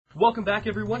Welcome back,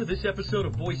 everyone, to this episode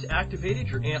of Voice Activated,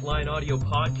 your Antlion audio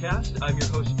podcast. I'm your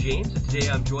host, James, and today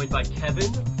I'm joined by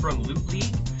Kevin from Loot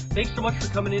League. Thanks so much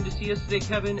for coming in to see us today,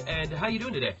 Kevin, and how you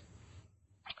doing today?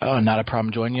 Oh, not a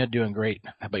problem joining you. Doing great.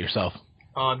 How about yourself?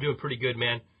 I'm doing pretty good,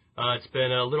 man. It's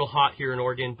been a little hot here in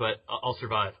Oregon, but I'll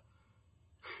survive.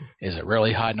 Is it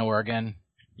really hot in Oregon?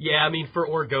 Yeah, I mean, for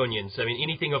Oregonians. I mean,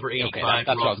 anything over 85. Okay,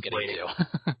 that's what I was getting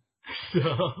to.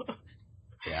 So,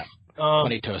 yeah.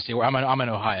 Plenty toasty. I'm in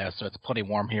Ohio, so it's plenty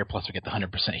warm here, plus we get the 100%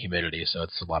 humidity, so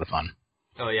it's a lot of fun.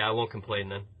 Oh, yeah, I won't complain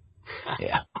then.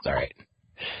 Yeah, it's all right.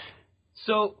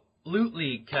 So, Loot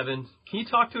League, Kevin, can you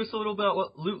talk to us a little about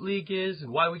what Loot League is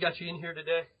and why we got you in here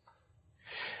today?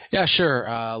 Yeah,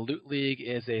 sure. Loot League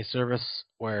is a service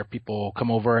where people come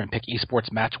over and pick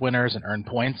esports match winners and earn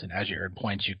points, and as you earn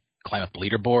points, you climb up the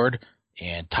leaderboard,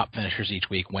 and top finishers each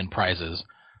week win prizes.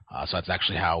 So that's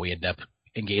actually how we end up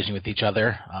engaging with each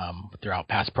other. Throughout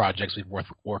past projects, we've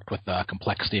worked with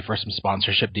Complexity for some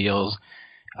sponsorship deals.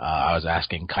 I was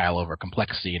asking Kyle over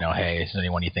Complexity, hey, is there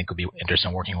anyone you think would be interested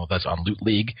in working with us on Loot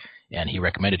League? And he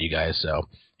recommended you guys. So,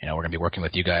 we're going to be working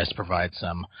with you guys to provide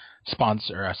some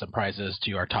some prizes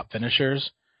to our top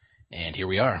finishers. And here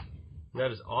we are.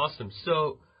 That is awesome.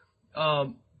 So,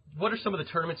 what are some of the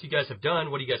tournaments you guys have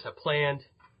done? What do you guys have planned?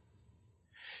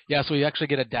 Yeah, so we actually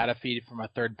get a data feed from a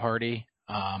third party.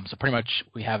 So pretty much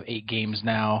we have 8 games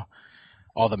now,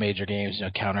 all the major games,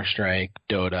 Counter-Strike,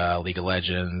 Dota, League of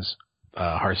Legends,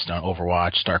 Hearthstone,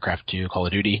 Overwatch, StarCraft 2, Call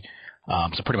of Duty.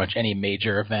 So pretty much any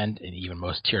major event and even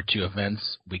most Tier 2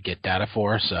 events we get data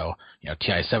for. So,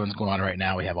 TI7 is going on right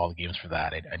now. We have all the games for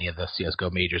that. Any of the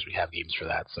CSGO majors, we have games for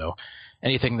that. So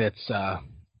anything that's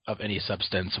of any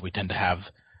substance, we tend to have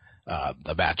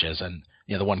the batches. And,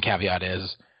 the one caveat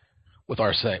is with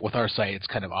our site, it's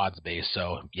kind of odds-based.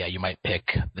 So, yeah, you might pick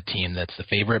the team that's the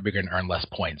favorite, but you're going to earn less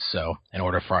points. So in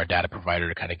order for our data provider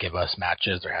to kind of give us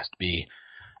matches, there has to be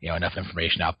enough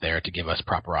information out there to give us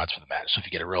proper odds for the match. So if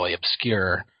you get a really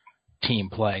obscure team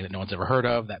playing that no one's ever heard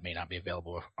of, that may not be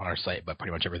available on our site, but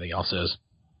pretty much everything else is.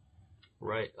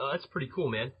 Right. That's pretty cool,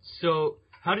 man. So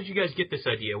how did you guys get this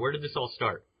idea? Where did this all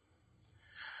start?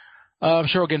 I'm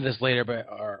sure we'll get into this later, but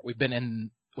we've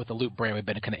been with the Loot brand, we've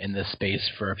been kind of in this space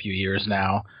for a few years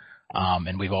now,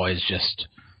 and we've always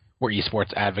we're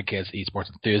esports advocates,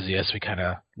 esports enthusiasts. We kind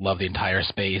of love the entire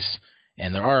space.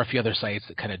 And there are a few other sites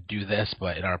that kind of do this,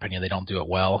 but in our opinion, they don't do it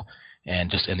well. And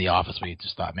just in the office, we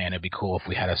just thought, man, it'd be cool if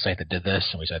we had a site that did this.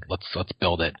 And we said, let's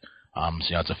build it.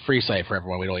 So, it's a free site for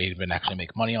everyone. We don't even actually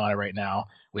make money on it right now.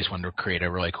 We just wanted to create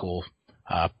a really cool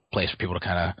place for people to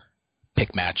kind of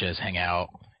pick matches, hang out,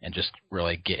 and just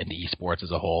really get into esports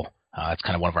as a whole. It's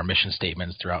kind of one of our mission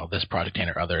statements throughout this project and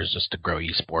our others, just to grow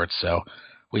esports. So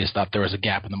we just thought there was a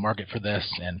gap in the market for this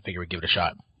and figured we'd give it a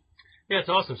shot. Yeah, it's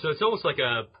awesome. So it's almost like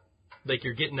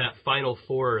you're getting that Final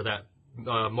Four, or that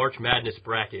March Madness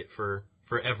bracket for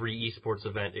every esports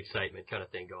event excitement kind of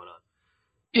thing going on.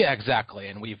 Yeah, exactly.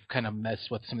 And we've kind of messed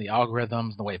with some of the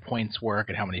algorithms, the way points work,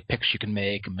 and how many picks you can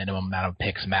make, minimum amount of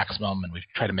picks, maximum, and we've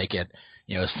tried to make it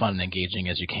as fun and engaging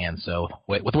as you can. So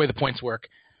with the way the points work,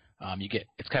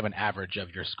 it's kind of an average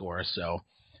of your score. So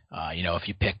if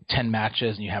you pick 10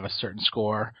 matches and you have a certain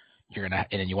score, and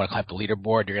then you want to climb the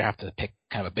leaderboard, you're gonna have to pick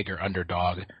kind of a bigger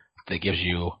underdog that gives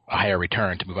you a higher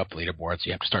return to move up the leaderboard, so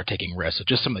you have to start taking risks. So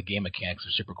just some of the game mechanics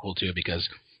are super cool too, because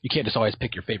you can't just always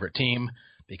pick your favorite team,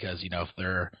 because if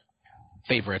they're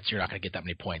favorites, you're not going to get that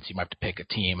many points. You might have to pick a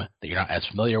team that you're not as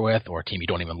familiar with, or a team you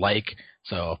don't even like.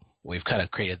 So we've kind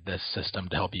of created this system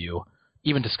to help you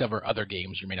even discover other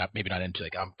games you're maybe not into.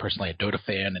 Like, I'm personally a Dota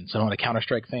fan and someone a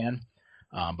Counter-Strike fan,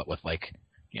 but with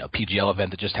PGL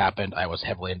event that just happened, I was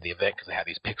heavily into the event because I had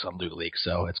these picks on Loot League.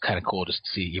 So it's kind of cool just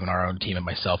to see even our own team and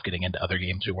myself getting into other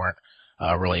games we weren't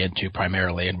really into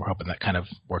primarily, and we're hoping that kind of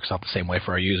works out the same way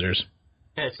for our users.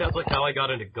 Yeah, it sounds like how I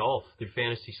got into golf through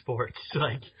fantasy sports.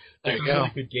 There you a go.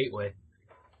 really good gateway.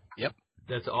 Yep.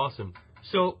 That's awesome.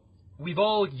 So we've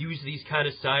all used these kind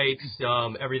of sites,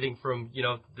 everything from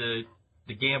the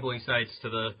gambling sites to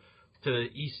the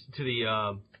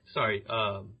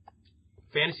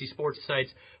fantasy sports sites.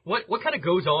 What kind of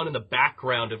goes on in the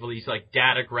background of these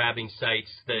data grabbing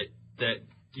sites that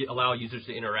allow users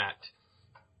to interact?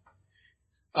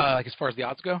 As far as the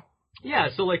odds go? Yeah.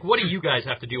 So what do you guys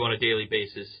have to do on a daily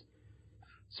basis?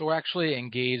 So we're actually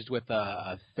engaged with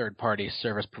a third-party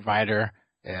service provider.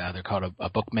 They're called a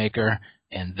bookmaker,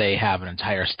 and they have an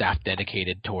entire staff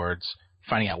dedicated towards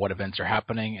finding out what events are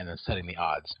happening and then setting the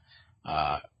odds.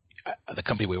 The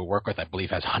company we work with, I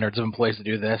believe, has hundreds of employees to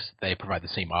do this. They provide the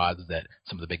same odds that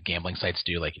some of the big gambling sites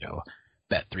do,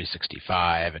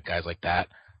 Bet365 and guys like that.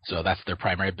 So that's their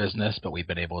primary business, but we've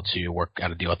been able to work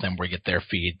out a deal with them where we get their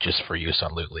feed just for use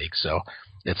on Loot League. So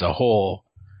it's a whole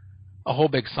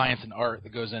big science and art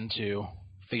that goes into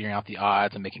figuring out the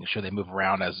odds and making sure they move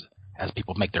around as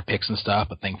people make their picks and stuff.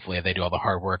 But thankfully, they do all the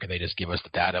hard work and they just give us the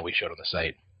data we showed on the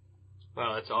site.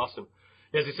 Wow, that's awesome.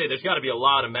 As I say, there's got to be a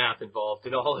lot of math involved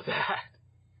in all of that.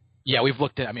 Yeah, we've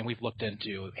looked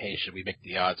into, hey, should we make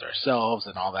the odds ourselves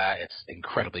and all that? It's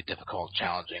incredibly difficult and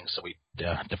challenging, so we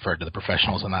deferred to the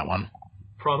professionals on that one.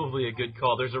 Probably a good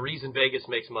call. There's a reason Vegas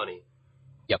makes money.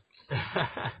 Yep.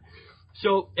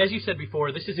 So, as you said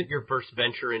before, this isn't your first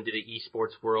venture into the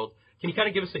esports world. Can you kind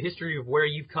of give us a history of where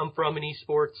you've come from in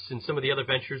esports and some of the other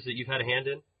ventures that you've had a hand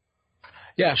in?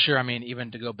 Yeah, sure. I mean,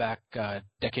 even to go back a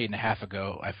decade and a half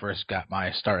ago, I first got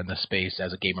my start in the space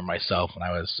as a gamer myself when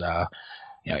I was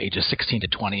ages 16 to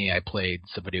 20. I played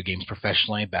some video games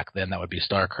professionally. Back then, that would be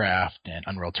StarCraft and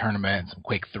Unreal Tournament and some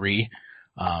Quake 3.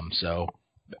 So,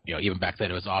 even back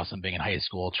then, it was awesome being in high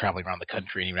school, traveling around the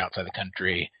country and even outside the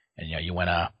country. And, you win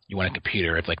a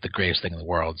computer. It's like the greatest thing in the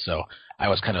world. So I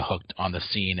was kind of hooked on the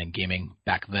scene and gaming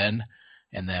back then.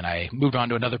 And then I moved on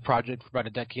to another project for about a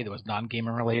decade that was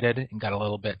non-gaming related and got a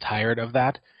little bit tired of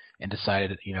that and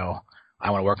decided,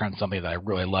 I want to work on something that I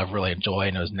really love, really enjoy,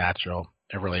 and it was natural.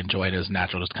 I really enjoyed it. It was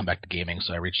natural just to come back to gaming.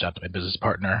 So I reached out to my business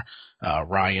partner,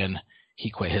 Ryan. He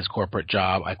quit his corporate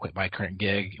job. I quit my current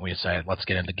gig. And we decided, let's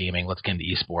get into gaming. Let's get into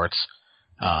esports.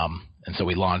 And so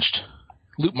we launched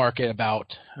Loot Market it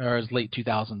was late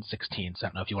 2016. So I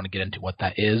don't know if you want to get into what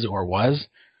that is or was.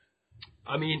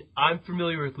 I mean, I'm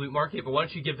familiar with Loot Market, but why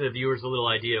don't you give the viewers a little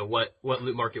idea what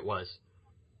Loot Market was?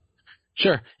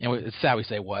 Sure. And it's sad we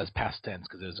say was past tense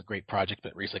because it was a great project,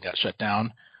 but recently got shut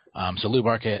down. So Loot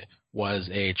Market was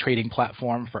a trading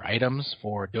platform for items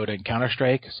for Dota and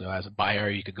Counter-Strike. So as a buyer,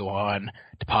 you could go on,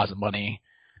 deposit money,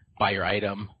 buy your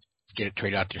item, get it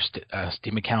traded out to your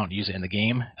Steam account, use it in the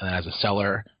game. And then as a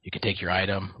seller, you can take your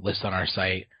item, list on our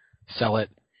site, sell it,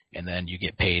 and then you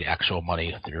get paid actual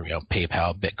money through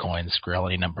PayPal, Bitcoin, Skrill,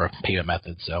 any number of payment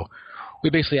methods. So we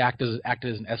basically acted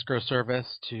as an escrow service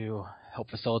to help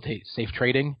facilitate safe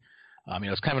trading.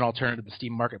 It's kind of an alternative to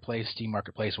Steam Marketplace. Steam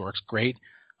Marketplace works great.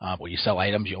 When you sell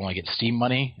items, you only get Steam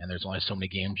money, and there's only so many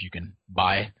games you can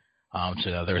buy.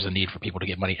 So there's a need for people to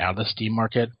get money out of the Steam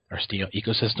market or Steam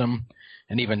ecosystem.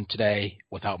 And even today,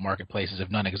 without marketplaces, if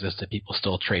none existed, people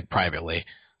still trade privately.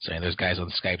 So there's guys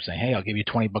on Skype saying, hey, I'll give you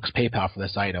 $20 PayPal for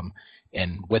this item.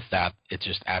 And with that, it's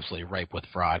just absolutely ripe with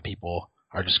fraud. People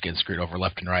are just getting screwed over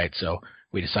left and right. So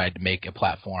we decided to make a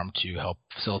platform to help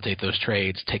facilitate those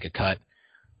trades, take a cut.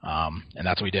 And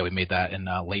that's what we did. We made that in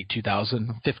late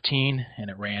 2015, and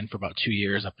it ran for about 2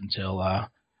 years up until,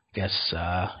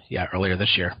 earlier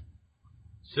this year.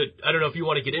 So I don't know if you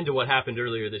want to get into what happened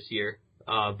earlier this year,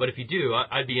 but if you do,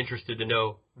 I'd be interested to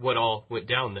know what all went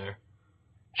down there.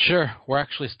 Sure. We're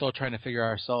actually still trying to figure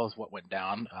ourselves what went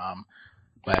down.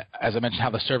 But as I mentioned, how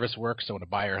the service works, so when a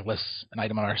buyer lists an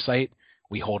item on our site,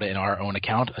 we hold it in our own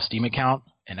account, a Steam account,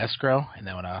 in escrow, and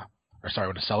then when a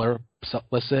seller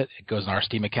lists it, it goes in our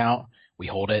Steam account. We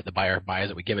hold it. The buyer buys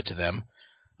it. We give it to them.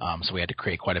 So we had to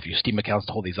create quite a few Steam accounts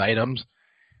to hold these items.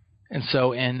 And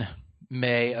so in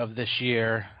May of this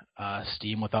year,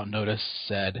 Steam, without notice,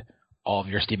 said all of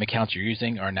your Steam accounts you're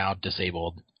using are now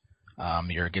disabled.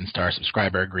 You're against our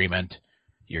subscriber agreement.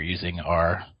 You're using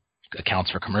our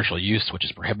accounts for commercial use, which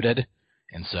is prohibited.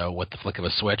 And so with the flick of a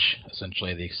switch,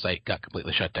 essentially the site got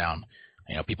completely shut down.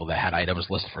 People that had items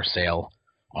listed for sale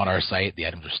on our site, the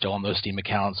items are still on those Steam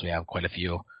accounts. We have quite a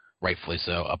few, rightfully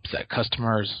so, upset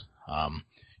customers.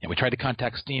 And we tried to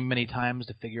contact Steam many times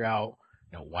to figure out,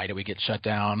 why did we get shut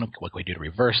down? What can we do to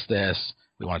reverse this?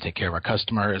 We want to take care of our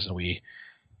customers. And we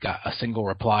got a single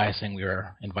reply saying we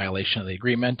were in violation of the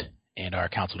agreement and our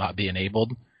accounts will not be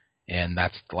enabled. And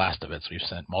that's the last of it. So we've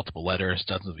sent multiple letters,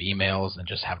 dozens of emails, and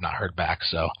just have not heard back.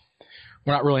 So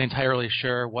we're not really entirely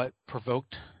sure what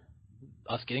provoked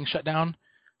us getting shut down.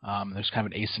 There's kind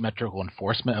of an asymmetrical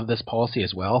enforcement of this policy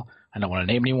as well. I don't want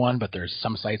to name anyone, but there's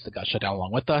some sites that got shut down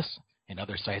along with us and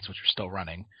other sites which are still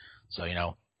running. So,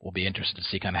 we'll be interested to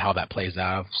see kind of how that plays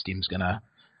out. If Steam's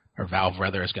or Valve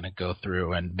rather, is going to go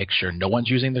through and make sure no one's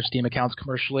using their Steam accounts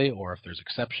commercially or if there's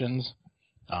exceptions.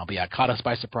 But yeah, it caught us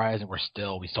by surprise, and we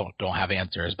still don't have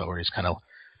answers, but we're just kind of,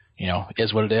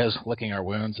 is what it is, licking our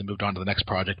wounds and moved on to the next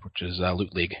project, which is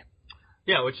Loot League.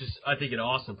 Yeah, which is, I think, an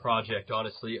awesome project,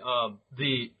 honestly.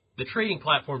 The trading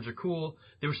platforms are cool.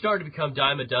 They were starting to become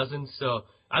dime a dozen, so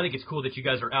I think it's cool that you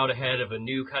guys are out ahead of a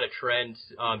new kind of trend,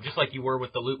 just like you were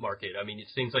with the Loot Market. I mean, it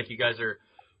seems like you guys are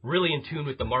really in tune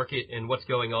with the market and what's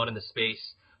going on in the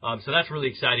space. So that's really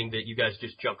exciting that you guys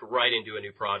just jumped right into a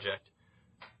new project.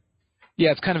 Yeah,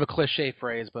 it's kind of a cliche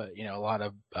phrase, but a lot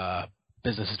of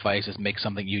business advice is make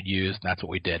something you'd use, and that's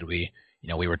what we did. We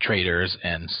were traders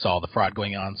and saw the fraud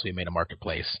going on, so we made a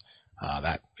marketplace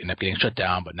that ended up getting shut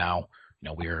down. But now,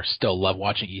 we are still love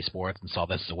watching esports and saw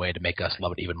this as a way to make us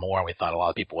love it even more. And we thought a lot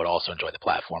of people would also enjoy the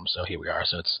platform, so here we are.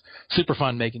 So it's super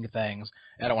fun making things.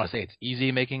 I don't want to say it's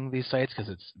easy making these sites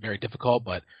because it's very difficult,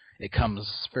 but it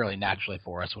comes fairly naturally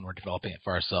for us when we're developing it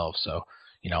for ourselves. So,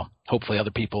 hopefully other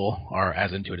people are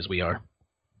as into it as we are.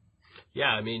 Yeah,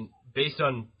 I mean, based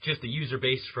on just the user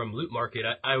base from Loot Market,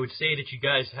 I would say that you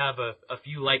guys have a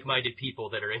few like-minded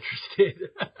people that are interested.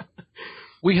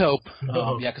 We hope.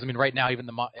 Yeah, because, right now, even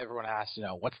everyone asks,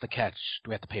 what's the catch?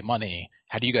 Do we have to pay money?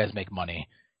 How do you guys make money?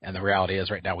 And the reality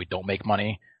is right now we don't make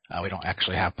money. We don't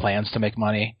actually have plans to make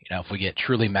money. If we get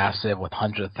truly massive with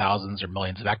hundreds of thousands or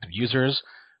millions of active users,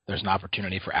 there's an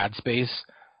opportunity for ad space.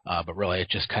 But really,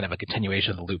 it's just kind of a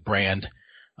continuation of the Loot brand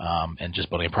and just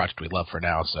building a project we love for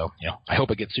now. So, I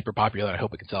hope it gets super popular. I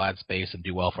hope we can sell ad space and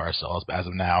do well for ourselves. But as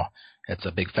of now, it's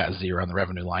a big fat zero on the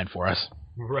revenue line for us.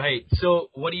 Right. So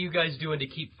what are you guys doing to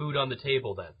keep food on the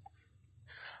table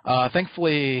then?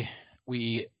 Thankfully,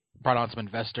 we brought on some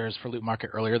investors for Loot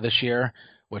Market earlier this year,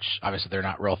 which obviously they're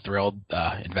not real thrilled.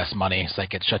 Invest money,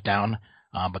 site gets shut down.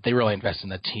 But they really invest in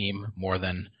the team more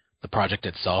than the project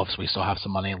itself. So we still have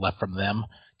some money left from them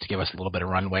to give us a little bit of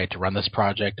runway to run this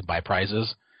project and buy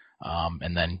prizes.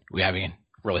 And then we haven't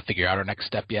really figured out our next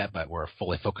step yet, but we're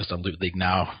fully focused on Loot League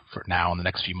now in the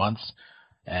next few months.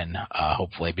 And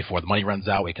hopefully before the money runs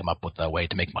out, we come up with a way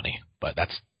to make money. But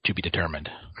that's to be determined.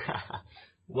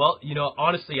 Well,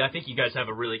 honestly, I think you guys have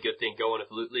a really good thing going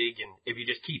with Loot League. And if you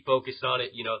just keep focused on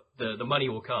it, the money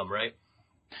will come, right?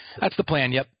 That's the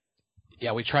plan, yep.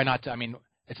 Yeah, we try not to.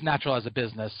 It's natural as a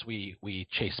business. We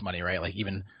chase money, right? Like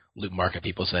even Loot Market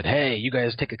people said, hey, you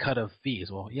guys take a cut of fees.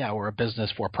 Well, yeah, we're a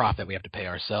business for profit. We have to pay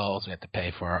ourselves. We have to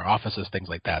pay for our offices, things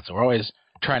like that. So we're always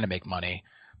trying to make money.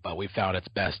 But we found it's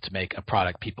best to make a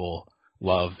product people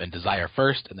love and desire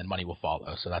first, and then money will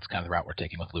follow. So that's kind of the route we're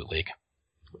taking with Loot League.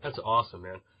 That's awesome,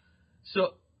 man.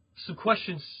 So some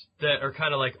questions that are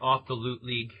kind of like off the Loot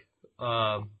League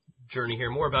journey here,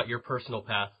 more about your personal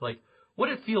path. Like, what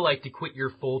did it feel like to quit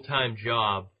your full-time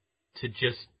job to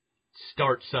just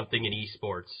start something in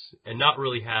esports and not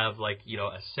really have,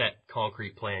 a set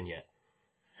concrete plan yet?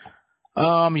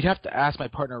 You'd have to ask my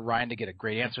partner Ryan to get a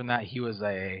great answer on that. He was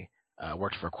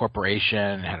worked for a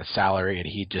corporation, had a salary, and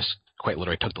he just quite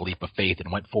literally took the leap of faith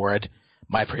and went for it.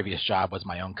 My previous job was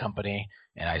my own company,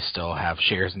 and I still have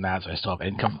shares in that, so I still have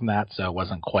income from that. So it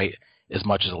wasn't quite as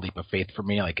much as a leap of faith for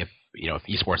me. Like if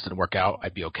esports didn't work out,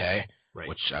 I'd be okay, right.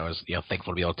 Which I was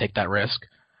thankful to be able to take that risk.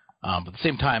 But at the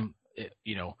same time,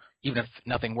 even if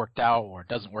nothing worked out or it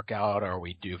doesn't work out or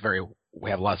we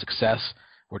have a lot of success,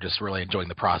 we're just really enjoying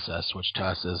the process, which to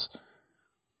us is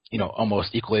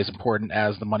almost equally as important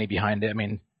as the money behind it.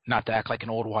 Not to act like an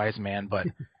old wise man, but,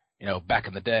 back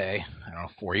in the day,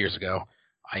 4 years ago,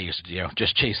 I used to,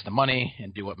 just chase the money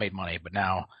and do what made money. But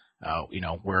now,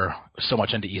 we're so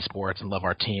much into esports and love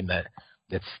our team that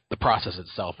it's the process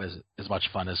itself is as much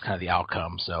fun as kind of the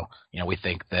outcome. So, we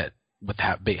think that with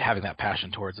having that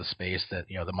passion towards the space that,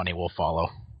 the money will follow.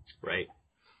 Right.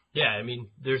 Yeah.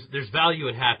 There's value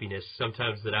in happiness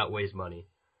sometimes that outweighs money.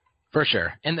 For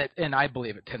sure. And I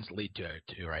believe it tends to lead to it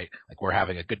too, right? Like we're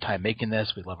having a good time making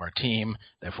this. We love our team.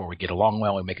 Therefore, we get along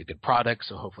well. We make a good product.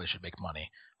 So hopefully it should make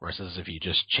money. Versus if you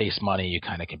just chase money, you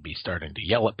kind of can be starting to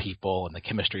yell at people and the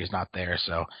chemistry is not there.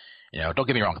 So, don't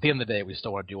get me wrong. At the end of the day, we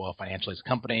still want to do well financially as a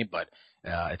company, but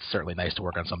it's certainly nice to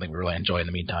work on something we really enjoy in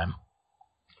the meantime.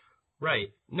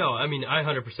 Right. No, I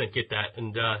 100% get that.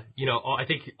 And, I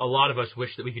think a lot of us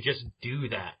wish that we could just do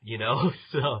that,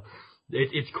 So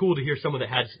it's cool to hear someone that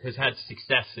has had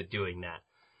success at doing that.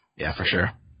 Yeah, for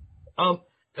sure.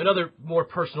 Another more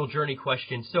personal journey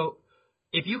question. So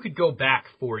if you could go back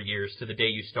 4 years to the day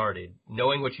you started,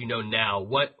 knowing what you know now,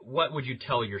 what would you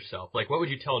tell yourself? Like, what would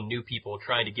you tell new people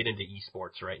trying to get into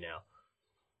esports right now?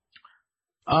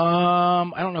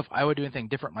 I don't know if I would do anything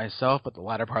different myself, but the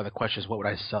latter part of the question is what would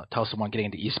I tell someone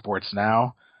getting into esports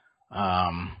now?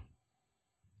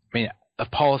 A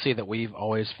policy that we've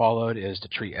always followed is to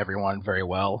treat everyone very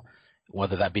well,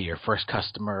 whether that be your first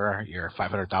customer, your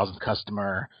 500,000th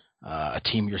customer, a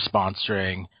team you're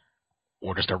sponsoring,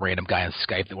 or just a random guy on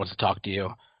Skype that wants to talk to you.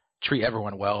 Treat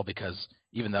everyone well because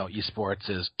even though esports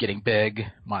is getting big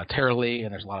monetarily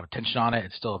and there's a lot of attention on it,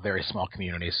 it's still a very small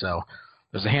community. So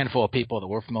there's a handful of people that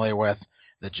we're familiar with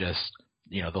that just,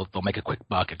 they'll make a quick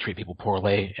buck and treat people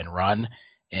poorly and run,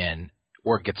 and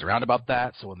word gets around about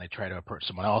that. So when they try to approach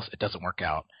someone else, it doesn't work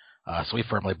out. So we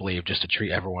firmly believe just to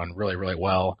treat everyone really, really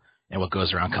well and what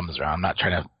goes around comes around. I'm not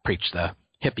trying to preach the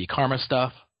hippie karma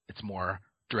stuff. It's more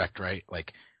direct, right?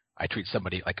 Like I treat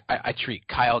somebody like I treat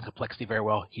Kyle in Complexity very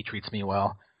well. He treats me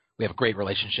well. We have a great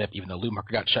relationship. Even though Loot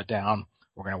Market got shut down,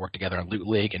 we're going to work together in Loot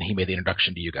League, and he made the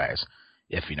introduction to you guys.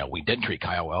 If we didn't treat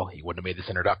Kyle well, he wouldn't have made this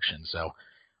introduction. So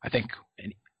I think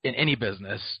in any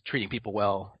business, treating people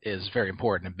well is very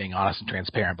important and being honest and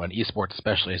transparent. But in esports,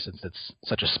 especially since it's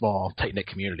such a small, tight-knit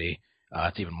community,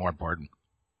 it's even more important.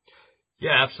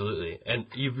 Yeah, absolutely. And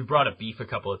you brought up Beef a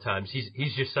couple of times.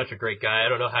 He's just such a great guy. I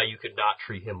don't know how you could not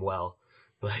treat him well.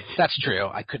 That's true.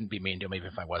 I couldn't be mean to him even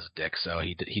if I was a dick. So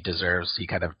he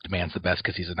kind of demands the best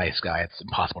because he's a nice guy. It's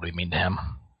impossible to be mean to him.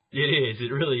 It is.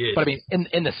 It really is. But I mean,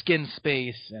 in the skin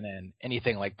space and in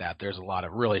anything like that, there's a lot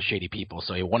of really shady people.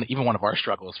 So even one of our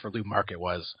struggles for Loot Market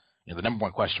was, the number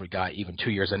one question we got even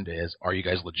 2 years into is, are you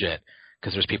guys legit?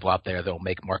 Because there's people out there that will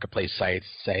make marketplace sites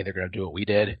say they're going to do what we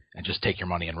did and just take your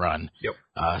money and run. Yep.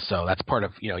 So that's part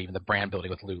of even the brand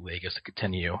building with Loot League is to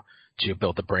continue to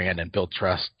build the brand and build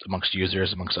trust amongst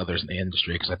users, amongst others in the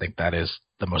industry, because I think that is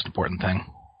the most important thing.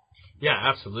 Yeah,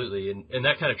 absolutely. And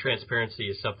that kind of transparency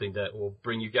is something that will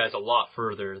bring you guys a lot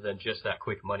further than just that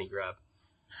quick money grab.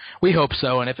 We hope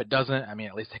so, and if it doesn't, I mean,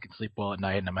 at least I can sleep well at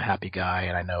night, and I'm a happy guy,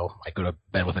 and I know I go to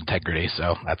bed with integrity,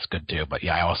 so that's good too. But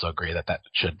yeah, I also agree that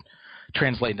should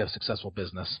translate into a successful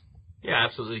business. Yeah,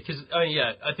 absolutely. Because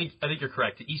I think you're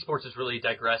correct. Esports has really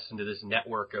digressed into this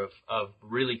network of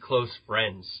really close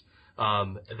friends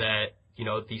that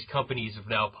these companies have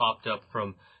now popped up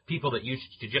from people that used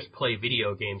to just play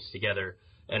video games together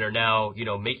and are now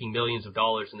making millions of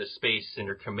dollars in this space and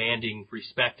are commanding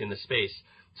respect in the space.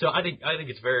 So I think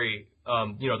it's very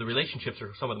the relationships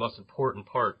are some of the most important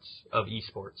parts of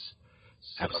esports.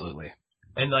 So. Absolutely.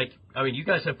 And you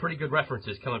guys have pretty good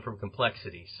references coming from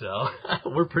Complexity, so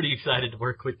we're pretty excited to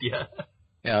work with you.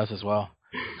 Yeah, us as well.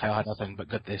 Kyle had nothing but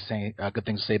good things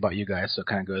to say about you guys, so it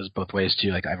kind of goes both ways too.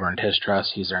 Like I've earned his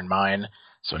trust, he's earned mine.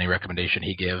 So any recommendation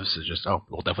he gives is just,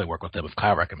 we'll definitely work with him if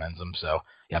Kyle recommends him. So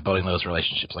yeah, building those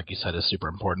relationships, like you said, is super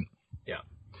important. Yeah.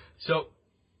 So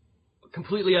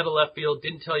completely out of left field,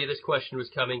 didn't tell you this question was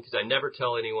coming because I never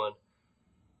tell anyone.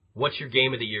 What's your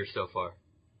game of the year so far?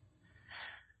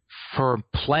 For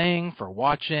playing, for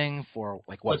watching, for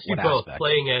what Let's do what both, aspect?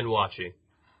 Playing and watching.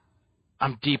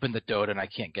 I'm deep into Dota and I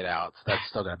can't get out, so that's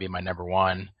still going to be my number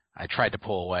one. I tried to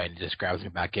pull away and it just grabs me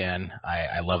back in.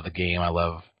 I love the game. I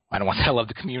love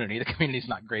the community. The community's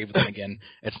not great, but then again,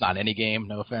 it's not any game,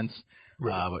 no offense.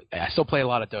 Right. But I still play a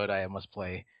lot of Dota. I must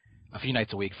play a few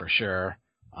nights a week for sure.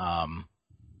 And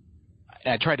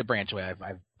I tried to branch away.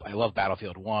 I love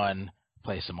Battlefield 1.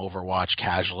 Play some Overwatch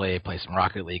casually, play some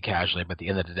Rocket League casually, but at the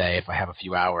end of the day, if I have a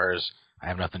few hours, I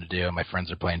have nothing to do, and my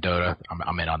friends are playing Dota,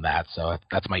 I'm in on that, so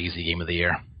that's my easy game of the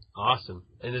year. Awesome.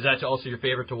 And is that also your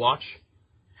favorite to watch?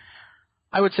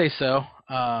 I would say so,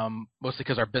 mostly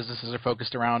because our businesses are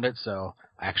focused around it, so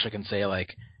I actually can say,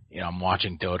 I'm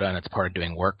watching Dota, and it's part of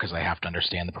doing work, because I have to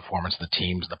understand the performance of the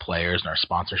teams, the players, and our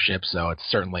sponsorship, so it's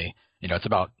certainly, it's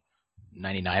about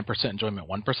 99% enjoyment,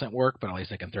 1% work, but at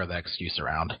least I can throw that excuse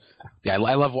around. Yeah,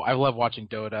 I love watching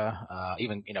Dota.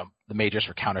 Even the majors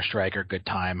for Counter-Strike are a good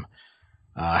time.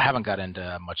 I haven't got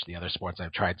into much of the other sports.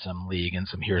 I've tried some League and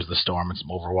some Here's the Storm and some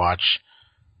Overwatch.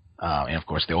 And of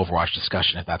course the Overwatch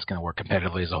discussion, if that's going to work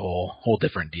competitively, is a whole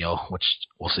different deal, which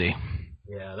we'll see.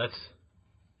 Yeah, that's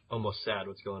almost sad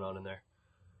what's going on in there.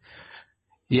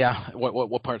 Yeah,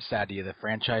 what part's sad to you? The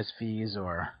franchise fees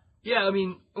or? Yeah,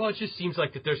 it just seems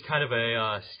like that there's kind of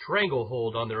a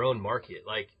stranglehold on their own market.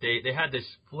 Like, they had this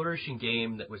flourishing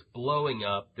game that was blowing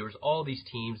up. There was all these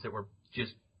teams that were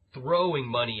just throwing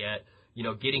money at,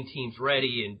 getting teams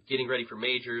ready and getting ready for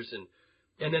majors.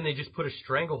 And then they just put a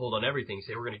stranglehold on everything.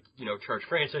 Say, we're going to, charge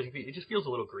franchise fees. It just feels a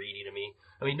little greedy to me.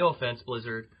 No offense,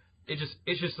 Blizzard. It's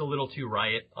just a little too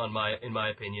riot in my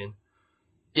opinion.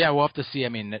 Yeah, we'll have to see.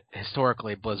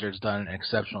 Historically, Blizzard's done an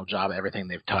exceptional job at everything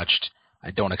they've touched. I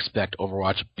don't expect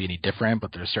Overwatch to be any different,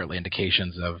 but there's certainly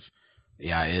indications of,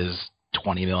 is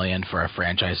 $20 million for a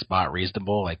franchise spot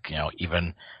reasonable?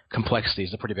 Even Complexity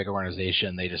is a pretty big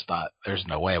organization. They just thought, there's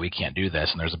no way we can't do this.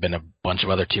 And there's been a bunch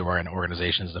of other tier 1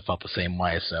 organizations that felt the same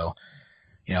way. So,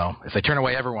 if they turn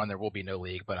away everyone, there will be no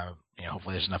league. But,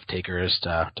 hopefully there's enough takers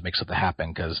to make something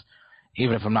happen. Because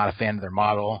even if I'm not a fan of their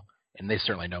model, and they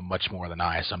certainly know much more than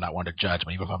I, so I'm not one to judge.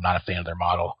 But even if I'm not a fan of their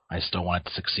model, I still want it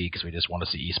to succeed because we just want to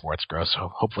see esports grow.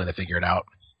 So hopefully they figure it out.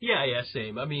 Yeah,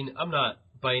 same. I'm not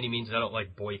by any means, I don't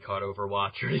boycott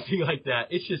Overwatch or anything like that.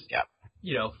 It's just,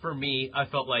 for me, I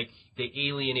felt like they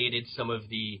alienated some of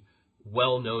the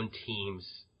well-known teams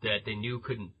that they knew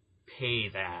couldn't pay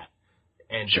that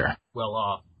and sure. well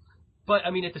off. But,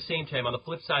 I mean, at the same time, on the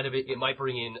flip side of it, it might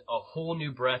bring in a whole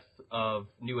new breadth of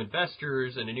new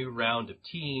investors and a new round of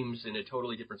teams and a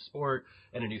totally different sport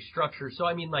and a new structure. So,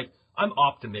 I mean, like, I'm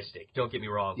optimistic. Don't get me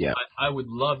wrong. Yeah. I would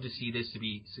love to see this to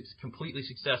be completely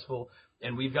successful,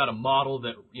 and we've got a model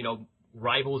that,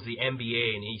 rivals the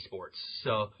NBA in esports.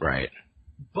 So, Right.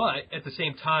 but at the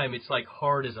same time, it's like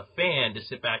hard as a fan to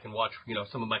sit back and watch,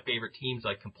 some of my favorite teams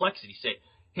like Complexity say,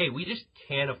 hey, we just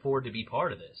can't afford to be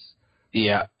part of this.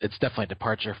 Yeah, it's definitely a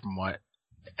departure from what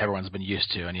everyone's been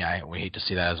used to, and we hate to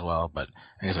see that as well. But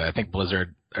like I said, I think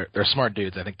Blizzard, they're smart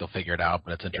dudes. I think they'll figure it out.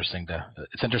 But it's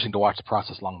interesting to watch the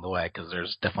process along the way because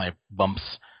there's definitely bumps,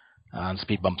 and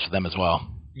speed bumps for them as well.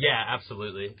 Yeah,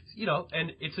 absolutely.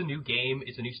 And it's a new game.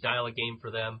 It's a new style of game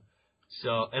for them.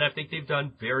 So, and I think they've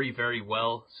done very, very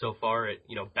well so far at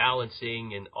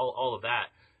balancing and all of that.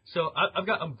 So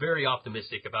I'm very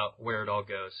optimistic about where it all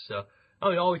goes. So. I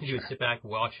mean, all we can do is sit back,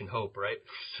 watch, and hope, right?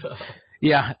 So.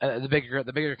 Yeah, the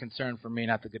bigger concern for me,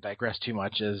 not to digress too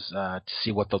much, is to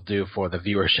see what they'll do for the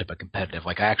viewership of competitive.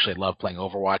 Like, I actually love playing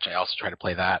Overwatch. I also try to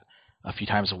play that a few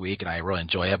times a week, and I really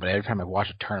enjoy it. But every time I watch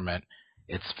a tournament,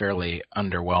 it's fairly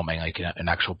underwhelming, like an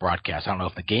actual broadcast. I don't know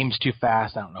if the game's too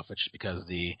fast. I don't know if it's just because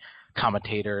the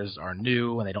commentators are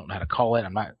new and they don't know how to call it.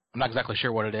 I'm not exactly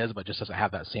sure what it is, but it just doesn't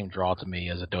have that same draw to me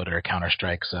as a Dota or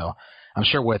Counter-Strike. So I'm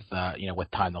sure with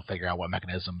time they'll figure out what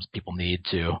mechanisms people need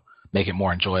to make it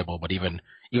more enjoyable. But even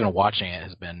watching it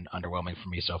has been underwhelming for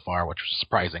me so far, which was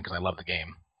surprising because I love the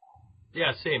game.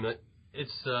 Yeah, same.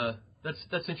 It's that's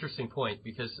an interesting point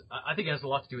because I think it has a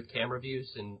lot to do with camera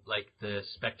views and like the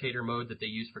spectator mode that they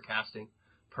use for casting.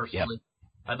 Personally,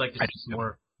 yep. I'd like to see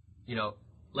more,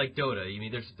 like Dota. I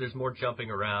mean, there's more jumping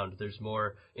around, there's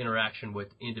more interaction with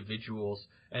individuals,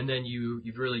 and then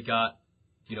you've really got,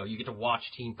 you get to watch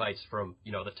team fights from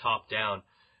the top down,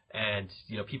 and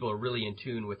people are really in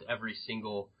tune with every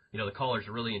single, the callers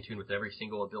are really in tune with every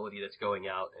single ability that's going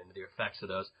out and the effects of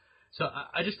those. So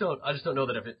I just don't know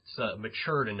that if it's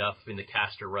matured enough in the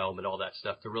caster realm and all that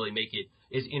stuff to really make it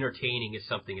as entertaining as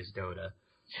something as Dota.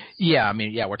 Yeah, I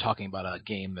mean, we're talking about a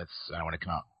game that's when it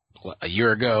came out a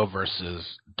year ago versus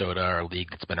Dota or League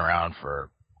that's been around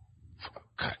for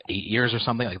 8 years or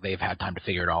something. Like, they've had time to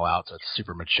figure it all out, so it's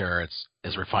super mature. It's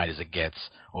as refined as it gets.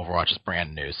 Overwatch is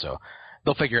brand new, so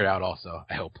they'll figure it out also,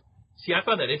 I hope. See, I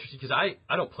found that interesting because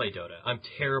I don't play Dota. I'm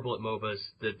terrible at MOBAs.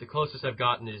 The closest I've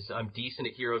gotten is I'm decent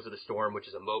at Heroes of the Storm, which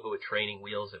is a MOBA with training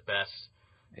wheels at best.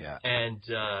 Yeah. And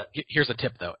here's a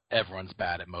tip, though. Everyone's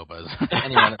bad at MOBAs.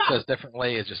 Anyone that says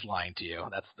differently is just lying to you.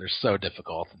 They're so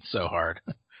difficult and so hard.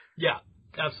 Yeah,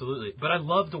 absolutely. But I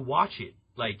love to watch it.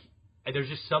 Like, there's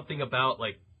just something about,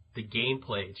 like, the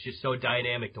gameplay. It's just so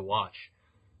dynamic to watch.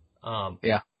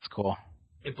 Yeah, it's cool.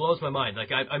 It blows my mind. Like,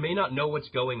 I may not know what's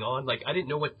going on. Like, I didn't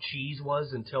know what cheese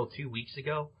was until 2 weeks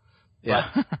ago.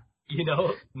 Yeah.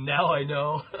 But, now I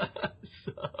know.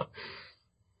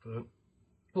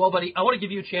 Well, buddy, I want to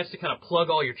give you a chance to kind of plug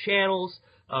all your channels.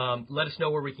 Let us know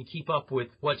where we can keep up with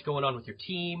what's going on with your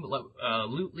team,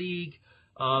 Loot League.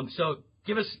 So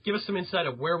give us some insight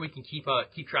of where we can keep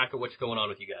track of what's going on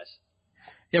with you guys.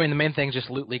 Yeah, I mean, the main thing is just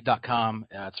lootleague.com.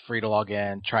 It's free to log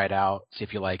in, try it out, see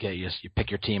if you like it. You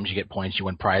pick your teams, you get points, you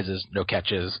win prizes, no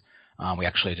catches. We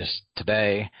actually just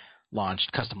today launched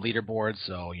custom leaderboards.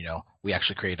 So, we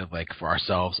actually created, like, for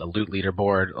ourselves a loot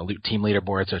leaderboard, a loot team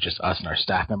leaderboard. So it's just us and our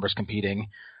staff members competing.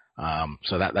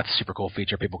 So that's a super cool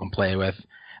feature people can play with.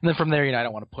 And then from there, I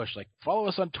don't want to push, like, follow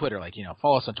us on Twitter. Like,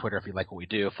 follow us on Twitter if you like what we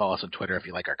do. Follow us on Twitter if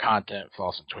you like our content.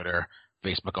 Follow us on Twitter,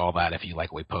 Facebook, all that if you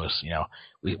like what we post.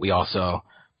 We also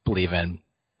believe in,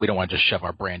 we don't want to just shove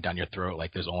our brand down your throat.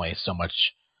 Like, there's only so much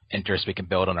interest we can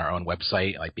build on our own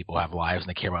website. Like, people have lives and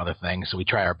they care about other things. So we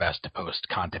try our best to post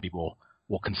content people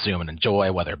will consume and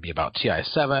enjoy, whether it be about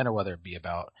TI7 or whether it be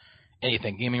about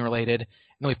anything gaming related. And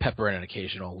then we pepper in an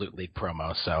occasional Loot League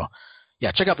promo. So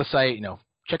yeah, check out the site,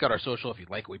 check out our social. If you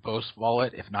like what we post, follow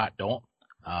it. If not, don't.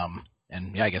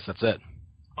 And yeah, I guess that's it.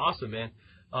 Awesome, man.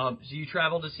 So you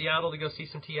traveled to Seattle to go see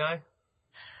some TI?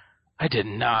 I did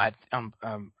not. I'm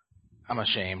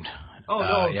ashamed. Oh,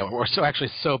 no. Yeah, we're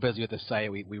so busy with the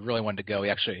site. We really wanted to go. We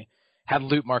actually had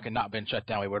Loot Market not been shut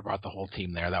down, we would have brought the whole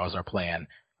team there. That was our plan.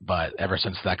 But ever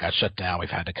since that got shut down, we've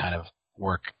had to kind of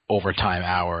work overtime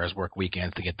hours, work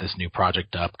weekends to get this new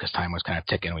project up because time was kind of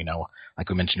ticking. We know, like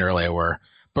we mentioned earlier, we're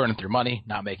burning through money,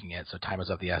 not making it, so time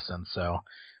is of the essence. So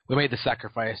we made the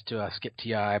sacrifice to skip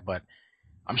TI, but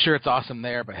I'm sure it's awesome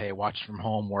there. But hey, watch from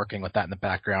home, working with that in the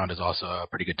background is also a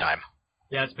pretty good time.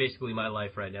 Yeah, it's basically my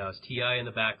life right now. It's TI in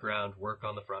the background, work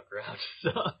on the front ground.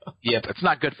 Yep, it's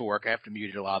not good for work. I have to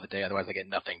mute it a lot of the day, otherwise I get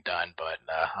nothing done. But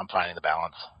I'm finding the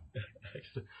balance.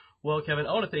 Well, Kevin,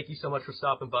 I want to thank you so much for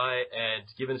stopping by and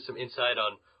giving us some insight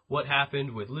on what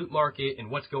happened with Loot Market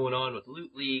and what's going on with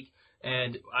Loot League.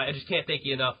 And I just can't thank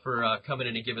you enough for coming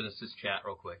in and giving us this chat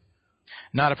real quick.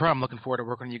 Not a problem. Looking forward to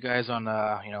working with you guys on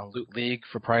Loot League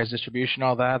for prize distribution,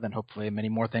 all that, and hopefully many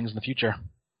more things in the future.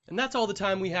 And that's all the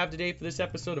time we have today for this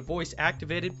episode of Voice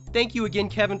Activated. Thank you again,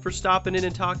 Kevin, for stopping in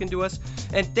and talking to us.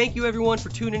 And thank you, everyone, for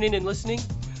tuning in and listening.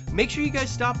 Make sure you guys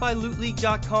stop by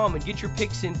lootleague.com and get your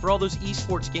picks in for all those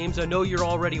esports games I know you're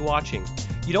already watching.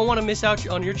 You don't want to miss out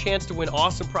on your chance to win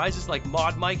awesome prizes like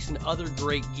mod mics and other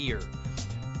great gear.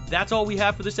 That's all we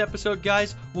have for this episode,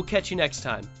 guys. We'll catch you next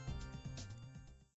time.